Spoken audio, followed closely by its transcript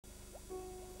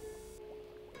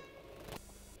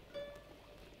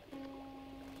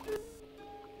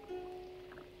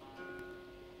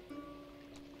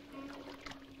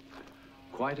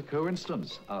quite a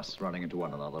coincidence, us running into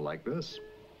one another like this.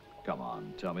 Come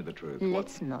on, tell me the truth.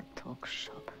 Let's not talk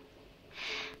shop.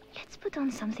 Let's put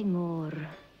on something more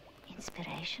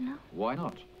inspirational. Why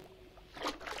not?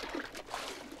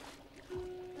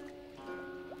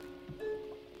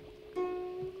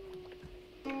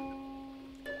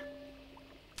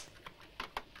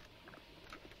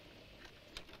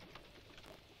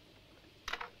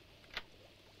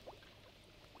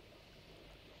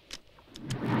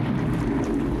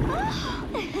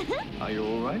 Are you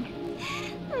all right?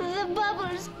 The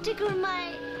bubbles tickle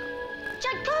my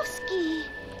Tchaikovsky.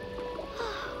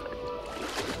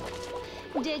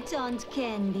 Détente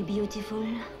can be beautiful.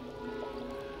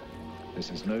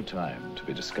 This is no time to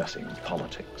be discussing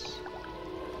politics.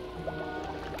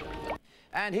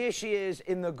 And here she is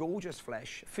in the gorgeous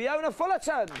flesh, Fiona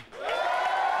Fullerton.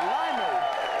 Blimey.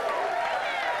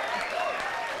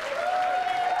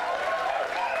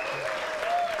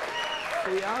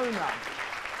 Fiona,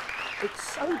 it's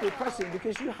so depressing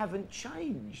because you haven't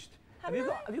changed. Have you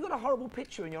got a horrible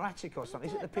picture in your attic or something?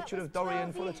 Is it the picture of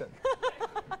Dorian Fullerton?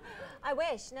 I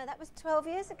wish. No, that was 12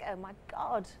 years ago. My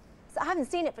God. So I haven't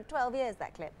seen it for 12 years,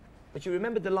 that clip. But you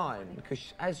remembered the line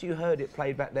because as you heard it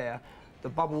played back there, the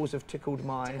bubbles have tickled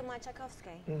my... Tickled my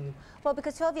Tchaikovsky. Well,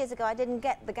 because 12 years ago I didn't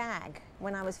get the gag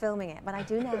when I was filming it, but I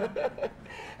do now. And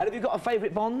have you got a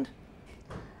favourite Bond?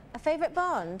 A favourite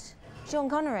Bond? Sean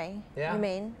Connery, yeah. You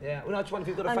mean? Yeah, well, I just wonder if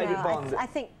you've got a favourite Bond. I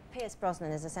think Pierce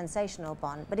Brosnan is a sensational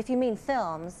Bond, but if you mean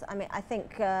films, I mean, I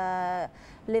think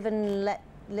Live and Let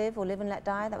Live or Live and Let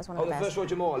Die, that was one of the best. Oh, the first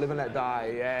Roger Moore, Live and Let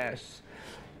Die, yes.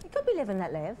 It could be Live and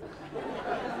Let Live.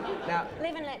 Now,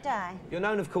 Live and Let Die. You're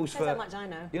known, of course, That's how much I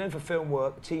know. You're known for film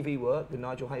work, TV work, with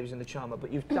Nigel Havers and The Charmer,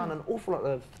 but you've done an awful lot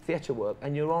of theatre work,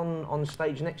 and you're on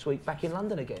stage next week back in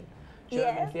London again.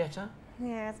 German theatre?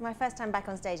 Yeah, it's my first time back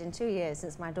on stage in 2 years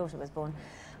since my daughter was born.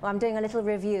 Well, I'm doing a little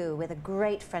review with a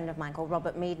great friend of mine called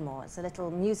Robert Meadmore. It's a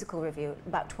little musical review,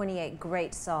 about 28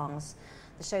 great songs.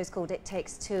 The show's called It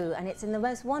Takes Two, and it's in the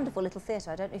most wonderful little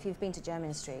theatre. I don't know if you've been to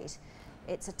Jermyn Street.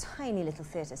 It's a tiny little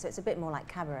theatre, so it's a bit more like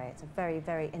cabaret. It's a very,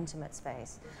 very intimate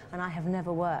space. And I have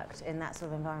never worked in that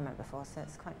sort of environment before, so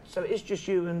it's quite... So it's just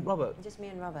you and Robert? Just me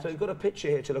and Robert. So you've got a picture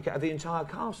here to look at of the entire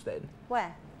cast, then?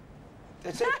 Where?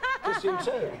 That's it, just you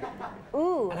two.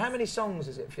 Ooh. And how many songs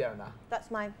is it, Fiona? That's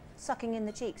my sucking in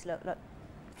the cheeks, look.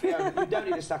 Fiona, you don't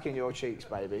need to suck in your cheeks,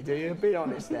 baby, do you? Be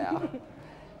honest now.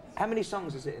 How many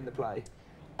songs is it in the play?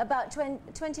 About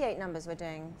 28 numbers we're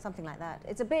doing, something like that.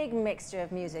 It's a big mixture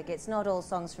of music. It's not all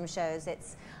songs from shows.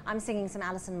 I'm singing some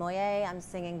Alison Moyet, I'm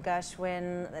singing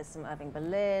Gershwin, there's some Irving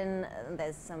Berlin,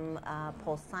 there's some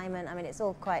Paul Simon. I mean, it's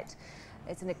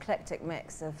an eclectic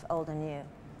mix of old and new.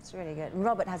 It's really good. And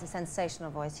Robert has a sensational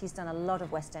voice. He's done a lot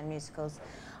of West End musicals.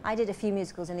 I did a few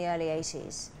musicals in the early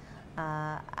 80s.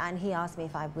 And he asked me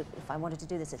if I wanted to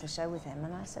do this little show with him,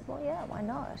 and I said, well, yeah, why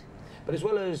not? But as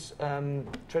well as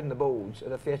treading the balls at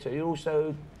the theatre, you're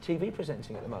also TV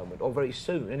presenting at the moment, or very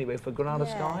soon, anyway, for Granada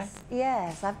Sky?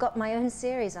 Yes, I've got my own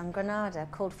series on Granada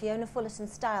called Fiona Fullerton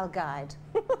Style Guide.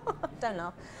 Don't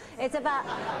laugh. It's about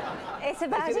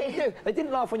They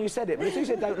didn't laugh when you said it, but as you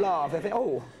said don't laugh, they think,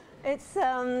 oh.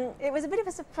 It was a bit of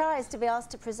a surprise to be asked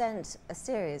to present a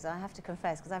series, I have to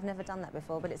confess, because I've never done that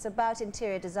before, but it's about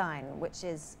interior design, which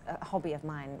is a hobby of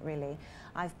mine, really.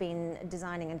 I've been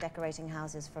designing and decorating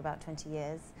houses for about 20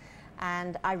 years,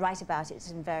 and I write about it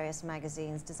in various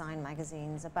magazines, design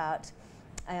magazines, about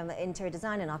interior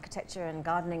design and architecture and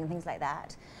gardening and things like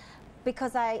that,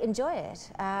 because I enjoy it.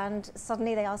 And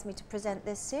suddenly they asked me to present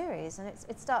this series, and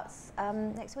it starts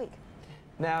next week.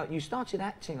 Now, you started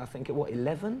acting, I think, at what,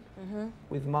 11?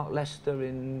 With Mark Lester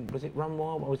in, was it Run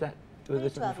Wild? What was that? 12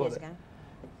 years ago.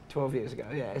 12 years ago,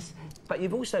 yes. But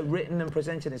you've also written and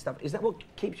presented and stuff. Is that what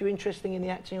keeps you interesting in the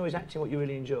acting, or is acting what you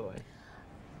really enjoy?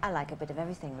 I like a bit of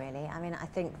everything, really. I mean, I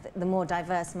think that the more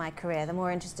diverse my career, the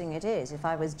more interesting it is. If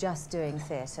I was just doing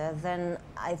theatre, then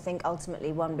I think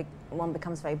ultimately one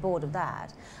becomes very bored of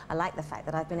that. I like the fact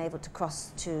that I've been able to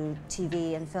cross to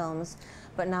TV and films,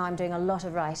 but now I'm doing a lot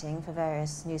of writing for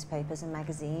various newspapers and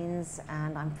magazines,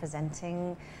 and I'm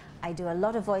presenting. I do a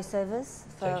lot of voiceovers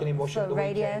for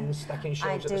radio. Weekends, stacking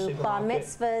shelves I do bar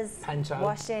mitzvahs, Panto.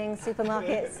 washing,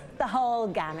 supermarkets, the whole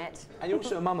gamut. And you're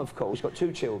also a mum, of course. You've got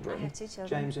 2 children. I have 2 children.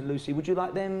 James and Lucy. Would you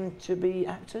like them to be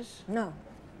actors? No.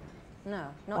 No,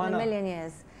 not in a million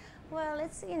years. Well,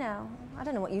 it's, you know, I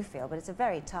don't know what you feel, but it's a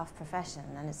very tough profession,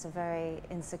 and it's a very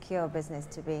insecure business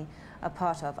to be a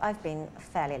part of. I've been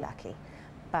fairly lucky,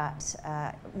 but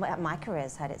my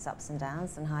career's had its ups and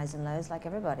downs and highs and lows like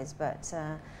everybody's, but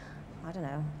I don't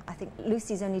know. I think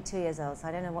Lucy's only 2 years old, so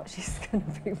I don't know what she's going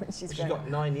to be when she's grown She's up. got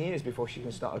 9 years before she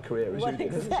can start a career as Well, you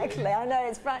did. exactly. I know,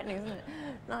 it's frightening, isn't it?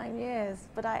 9 years.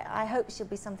 But I hope she'll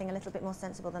be something a little bit more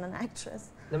sensible than an actress.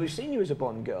 Now, we've seen you as a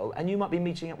Bond girl, and you might be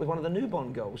meeting up with one of the new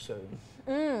Bond girls soon.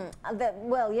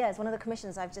 Well, yes, one of the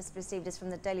commissions I've just received is from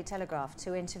the Daily Telegraph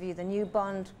to interview the new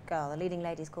Bond girl. The leading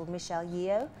lady is called Michelle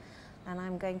Yeoh, and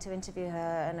I'm going to interview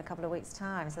her in a couple of weeks'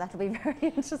 time, so that'll be very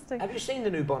interesting. Have you seen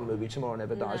the new Bond movie, Tomorrow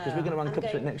Never Dies? Because we're going to run clips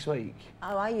of it next week.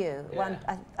 Oh, are you? Yeah.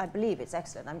 Well, I believe it's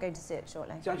excellent. I'm going to see it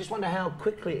shortly. So I just wonder how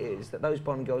quickly it is that those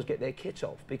Bond girls get their kit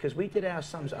off, because we did our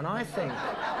sums, and I think...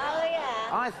 Oh, yeah.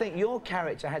 I think your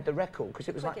character had the record, because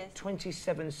it was like Quickest.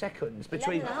 27 seconds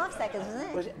between... 11.5 seconds, wasn't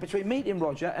it? Was it between meeting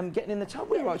Roger and getting in the tub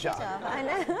with Roger? I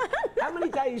know. How many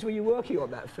days were you working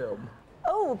on that film?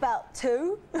 Oh, about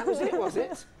 2. That was it, was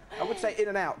it? I would say in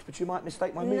and out, but you might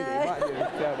mistake my meaning, mightn't you,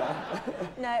 Fiona?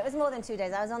 No, it was more than 2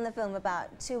 days. I was on the film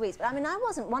about 2 weeks. But I mean, I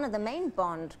wasn't one of the main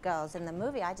Bond girls in the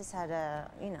movie. I just had a,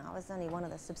 you know, I was only one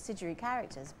of the subsidiary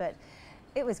characters. But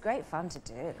it was great fun to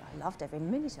do. I loved every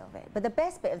minute of it. But the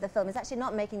best bit of the film is actually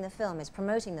not making the film, it's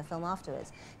promoting the film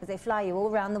afterwards. Because they fly you all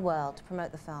around the world to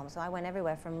promote the film. So I went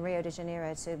everywhere from Rio de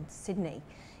Janeiro to Sydney,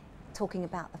 talking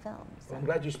about the film. So. Well, I'm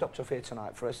glad you stopped off here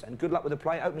tonight for us, and good luck with the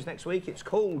play. It opens next week. It's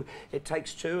called It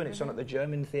Takes Two, and it's on at the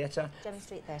German Theatre. German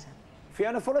Street Theatre.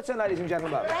 Fiona Fullerton, ladies and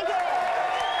gentlemen. Thank you.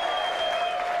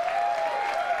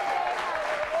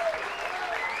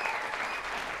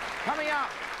 Coming up,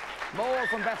 more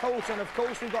from Beth Alton. Of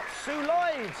course, we've got Sue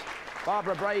Lloyd,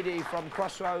 Barbara Brady from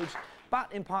Crossroads,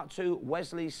 but in part 2,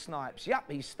 Wesley Snipes.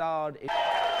 Yup, he starred in...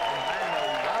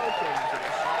 Welcome to the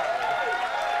show.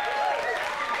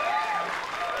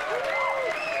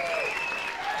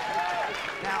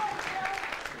 Now,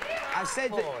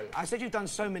 I said you've done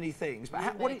so many things, but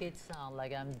You make it sound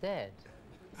like I'm dead.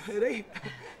 Really?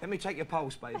 Let me take your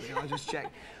pulse, baby, and I'll just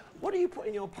check. What do you put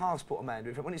in your passport,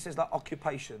 Amanda, when it says, like,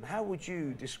 occupation? How would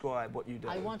you describe what you do?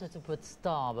 I wanted to put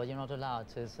star, but you're not allowed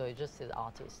to, so it just says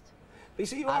artist. But you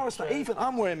see, you are a star. Even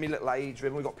I'm wearing my little AIDS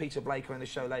ribbon. We've got Peter Blaker on the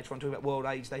show later on talking about World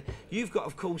AIDS Day. You've got,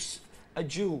 of course, a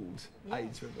jewelled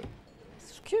AIDS ribbon.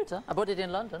 It's cute, huh? I bought it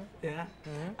in London. Yeah?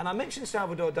 And I mentioned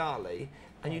Salvador Dali,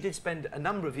 and you did spend a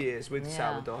number of years with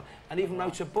Salvador, and even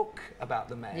wrote a book about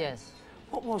the man. Yes.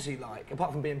 What was he like,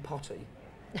 apart from being potty?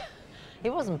 He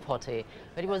wasn't potty,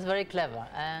 but he was very clever,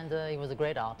 and he was a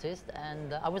great artist,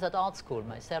 and I was at art school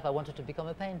myself. I wanted to become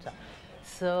a painter.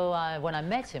 So when I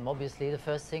met him, obviously, the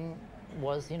first thing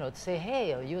was, you know, to say,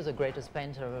 hey, you're the greatest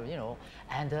painter, you know,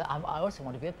 and I also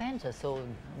want to be a painter, so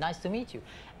nice to meet you.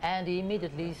 And he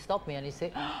immediately stopped me and he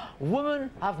said,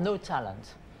 women have no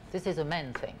talent. This is a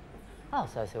man thing. Oh,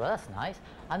 so I said, well, that's nice.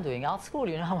 I'm doing art school,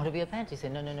 you know, I want to be a painter. He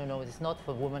said, no, no, no, no, it's not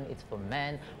for women, it's for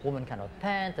men. Women cannot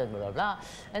paint, and blah, blah, blah.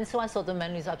 And so I thought the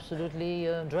man is absolutely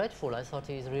dreadful. I thought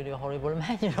he's really a horrible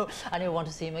man, you know. I didn't want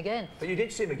to see him again. But you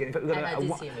did see him again. In fact, we've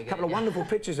got a couple of wonderful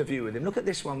pictures of you with him. Look at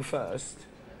this one first.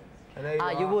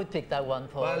 You would pick that one,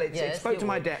 Paul. Well, it spoke to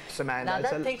my would. depths, Amanda. Now,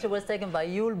 that picture was taken by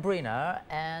Yul Brynner,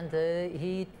 and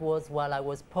it was while I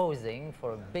was posing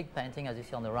for a big painting, as you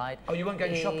see on the right. Oh, you weren't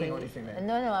going shopping or anything then?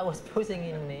 No, no, I was posing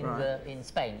in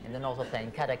Spain, in the north of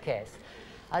Spain, Cadaqués.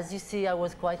 As you see, I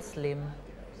was quite slim.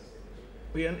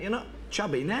 Well, you're not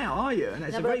chubby now, are you? And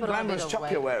it's a very glamorous top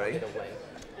you're wearing.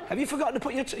 Have you forgotten to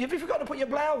put your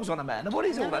blouse on, Amanda? What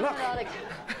is all that? No,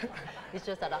 it's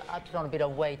just that I put on a bit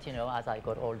of weight, you know, as I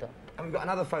got older. And we've got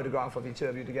another photograph of you, two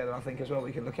of you together, I think, as well,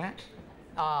 we can look at.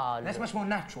 Ah, that's much more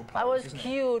natural. I was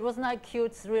cute, wasn't I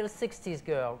cute? Real 60s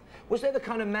girl. Was there the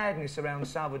kind of madness around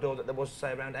Salvador that there was,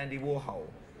 say, around Andy Warhol?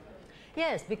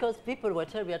 Yes, because people were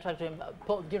terribly attracted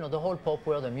to, you know, the whole pop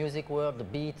world, the music world, the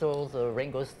Beatles,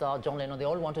 Ringo Starr, John Lennon, they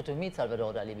all wanted to meet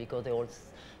Salvador Dali because they all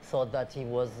thought that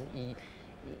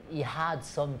he had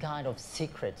some kind of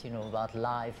secret, you know, about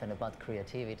life and about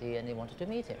creativity, and they wanted to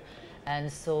meet him.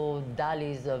 And so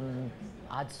Dali's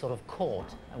had sort of court,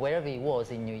 wherever he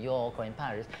was, in New York or in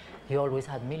Paris, he always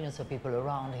had millions of people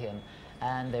around him.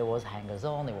 And there was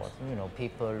hangers-on, there was, you know,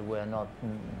 people were not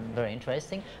very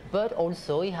interesting, but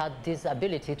also he had this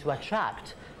ability to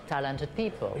attract talented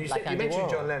people. You mentioned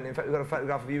John Lennon. In fact, we've got a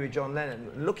photograph of you with John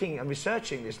Lennon. Looking and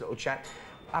researching this little chap,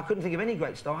 I couldn't think of any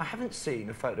great star I haven't seen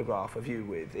a photograph of you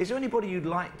with. Is there anybody you'd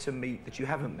like to meet that you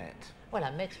haven't met? Well,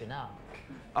 I met you now.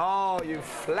 Oh, you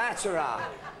flatterer.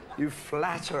 You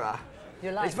flatterer.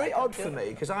 You like it's very odd for me,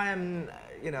 because I am,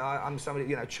 you know, I'm somebody,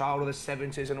 you know, child of the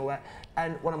 70s and all that.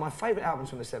 And one of my favourite albums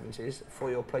from the 70s, For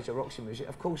Your Pleasure, Roxy Music,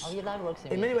 of course. Oh, you like Roxy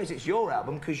Music? In many ways, it's your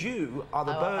album, because you are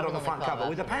the bird on the front cover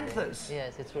with the Panthers.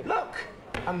 Yes, it's true. Look,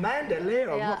 Amanda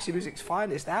Lear on Roxy Music's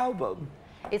finest album.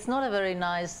 It's not a very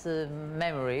nice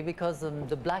memory because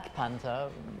the Black Panther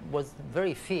was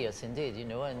very fierce indeed, you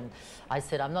know, and I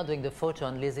said, I'm not doing the photo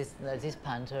unless this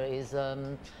panther is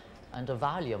under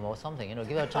Valium or something, you know,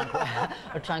 give her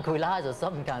a tranquilizer,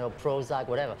 some kind of Prozac,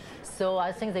 whatever. So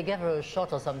I think they gave her a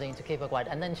shot or something to keep her quiet,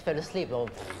 and then she fell asleep or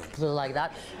like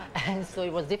that. And so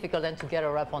it was difficult then to get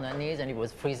her up on her knees, and it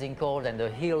was freezing cold, and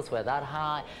the heels were that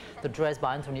high. The dress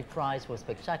by Anthony Price was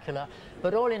spectacular.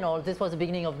 But all in all, this was the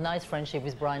beginning of nice friendship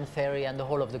with Brian Ferry and the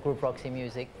whole of the group Roxy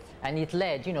Music. And it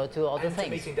led, you know, to other things.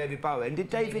 Meeting David Bowie. And did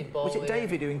David, was it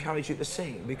David who encouraged you to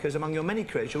sing? Because among your many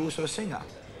careers, you're also a singer.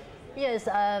 Yes,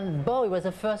 Bowie was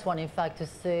the first one, in fact, to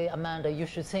say, Amanda, you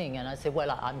should sing. And I said,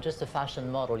 well, I'm just a fashion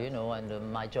model, you know,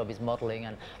 and my job is modeling.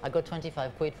 And I got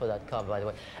 25 quid for that cover, by the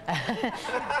way.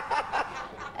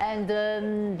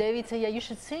 And David said, yeah, you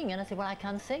should sing. And I said, well, I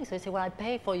can't sing. So he said, well, I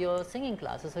pay for your singing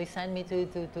classes. So he sent me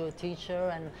to a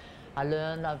teacher, and I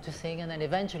learned how to sing. And then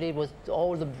eventually it was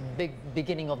all the big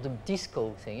beginning of the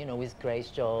disco thing, you know, with Grace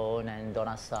Jones and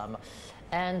Donna Summer.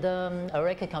 And a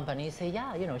record company said,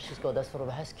 yeah, you know, she's got that sort of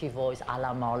husky voice, a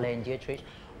la Marlene Dietrich.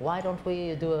 Why don't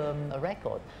we do a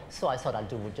record? So I thought I'd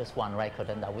do just one record,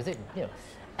 and that was it, you know.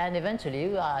 And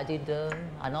eventually I did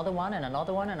another one and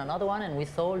another one and another one, and we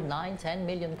sold 9-10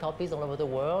 million copies all over the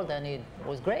world, and it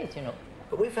was great, you know.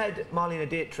 But we've had Marlene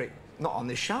Dietrich, not on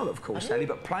this show, of course, Sally,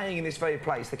 but playing in this very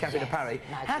place, the Café de Paris.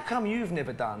 How come you've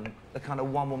never done the kind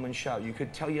of one-woman show? You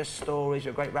could tell your stories,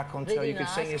 you're a great raconteur, you could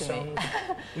sing your songs.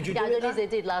 Would you do it? Yeah, they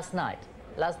did last night.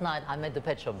 Last night I met the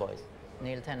Pet Shop Boys,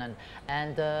 Neil Tennant,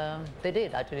 and they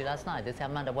did actually last night. They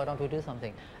said, Amanda, why don't we do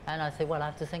something? And I said, well, I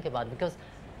have to think about it, because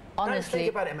honestly... Don't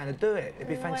think about it, Amanda, do it. It'd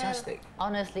be fantastic. Well,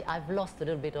 honestly, I've lost a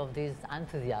little bit of this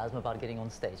enthusiasm about getting on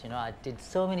stage. You know, I did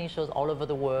so many shows all over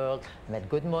the world, met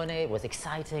good money, it was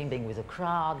exciting being with a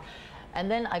crowd.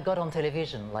 And then I got on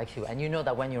television like you, and you know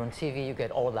that when you're on TV, you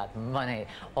get all that money,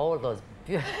 all those...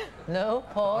 No,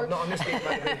 Paul? Not on this gig,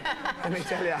 baby. Let me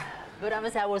tell you. But I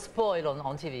must say I was spoiled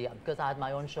on TV because I had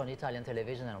my own show on Italian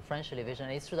television and on French television.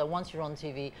 And it's true that once you're on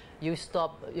TV, you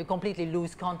completely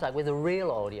lose contact with the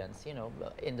real audience, you know,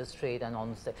 in the street and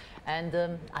on stage.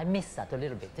 And I miss that a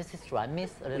little bit. This is true, I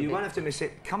miss a little bit. You won't have to miss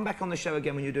it. Come back on the show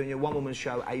again when you're doing your one-woman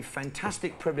show. A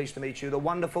fantastic privilege to meet you, the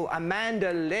wonderful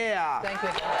Amanda Lear. Thank you.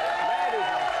 Ladies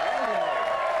and gentlemen.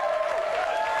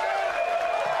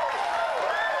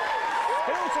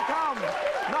 Still to come,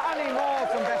 not only more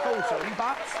from Beth Fullerton,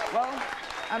 but, well,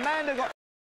 Amanda got